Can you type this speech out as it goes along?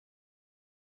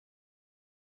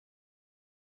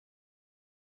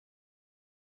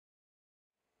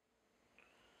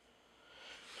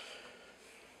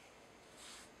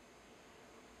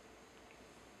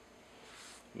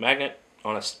magnet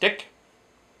on a stick,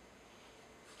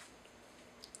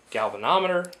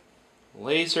 galvanometer,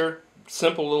 laser,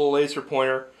 simple little laser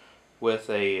pointer with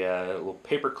a little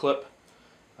paper clip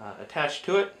attached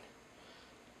to it,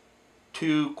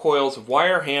 2 coils of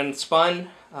wire hand spun,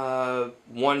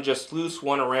 one just loose,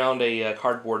 one around a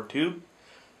cardboard tube.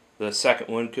 The second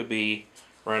one could be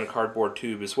around a cardboard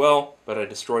tube as well, but I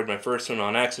destroyed my first one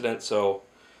on accident, so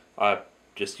I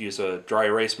just used a dry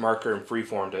erase marker and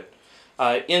freeformed it.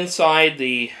 Inside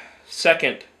the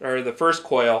first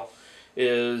coil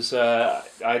is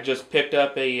I just picked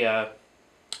up a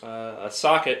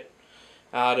socket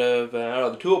out of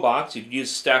the toolbox. You could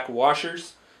use a stack of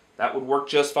washers. That would work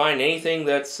just fine. Anything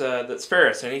that's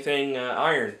ferrous, anything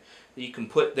iron that you can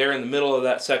put there in the middle of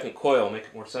that second coil, make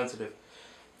it more sensitive.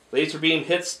 Laser beam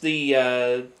hits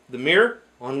the mirror,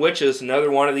 on which is another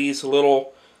one of these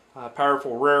little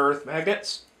powerful rare earth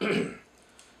magnets.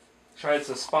 Shines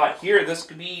a spot here. This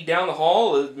could be down the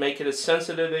hall. Make it as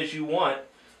sensitive as you want.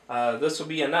 This will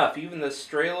be enough. Even the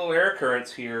stray little air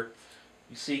currents here,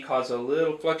 you see, cause a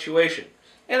little fluctuation.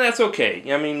 And that's okay.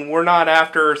 I mean, we're not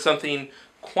after something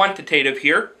quantitative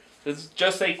here. It's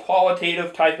just a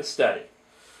qualitative type of study.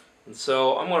 And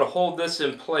so I'm going to hold this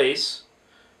in place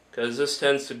because this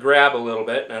tends to grab a little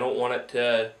bit, and I don't want it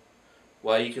to,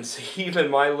 well, you can see even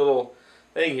my little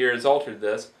thing here has altered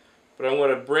this. But I'm going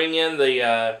to bring in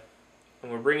the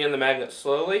magnet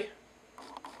slowly.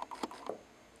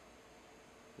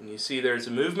 And you see there's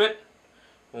a movement.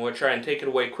 I'm going to try and take it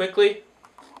away quickly.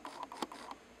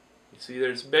 You see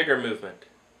there's a bigger movement.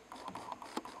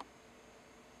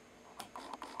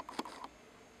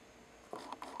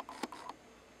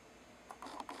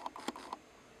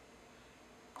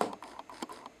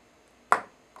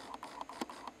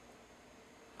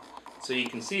 So you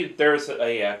can see that there's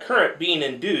a current being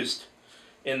induced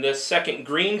in this second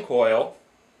green coil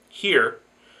here,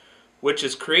 which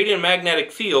is creating a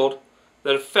magnetic field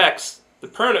that affects the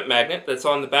permanent magnet that's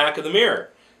on the back of the mirror,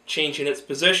 changing its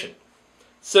position.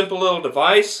 Simple little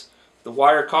device. The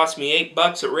wire cost me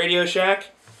 $8 at Radio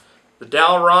Shack. The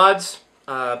dowel rods,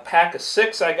 pack of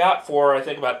 6 I got for I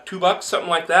think about $2, something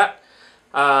like that.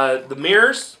 The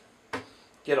mirrors,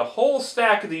 get a whole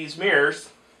stack of these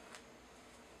mirrors.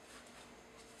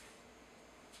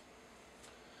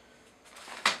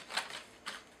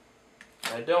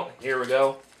 Here we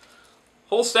go.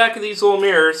 Whole stack of these little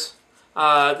mirrors.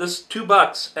 This is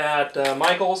 $2 at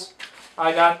Michael's.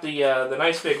 I got the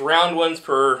nice big round ones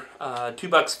for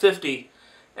 $2.50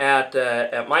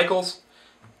 at Michael's.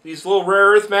 These little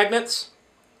rare earth magnets.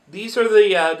 These are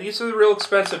the real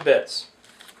expensive bits.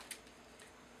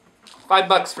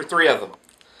 $5 for 3 of them.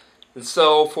 And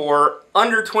so for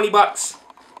under $20,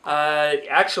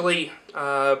 actually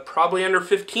probably under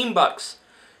 $15.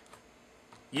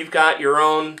 You've got your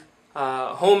own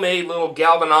homemade little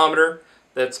galvanometer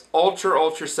that's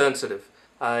ultra sensitive.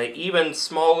 Even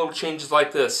small little changes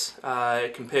like this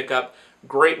it can pick up.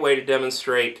 Great way to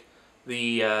demonstrate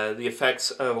the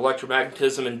effects of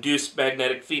electromagnetism, induced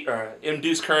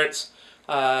induced currents,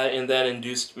 and then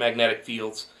induced magnetic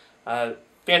fields.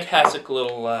 Fantastic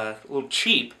little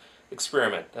cheap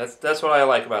experiment. That's what I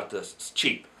like about this. It's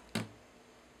cheap.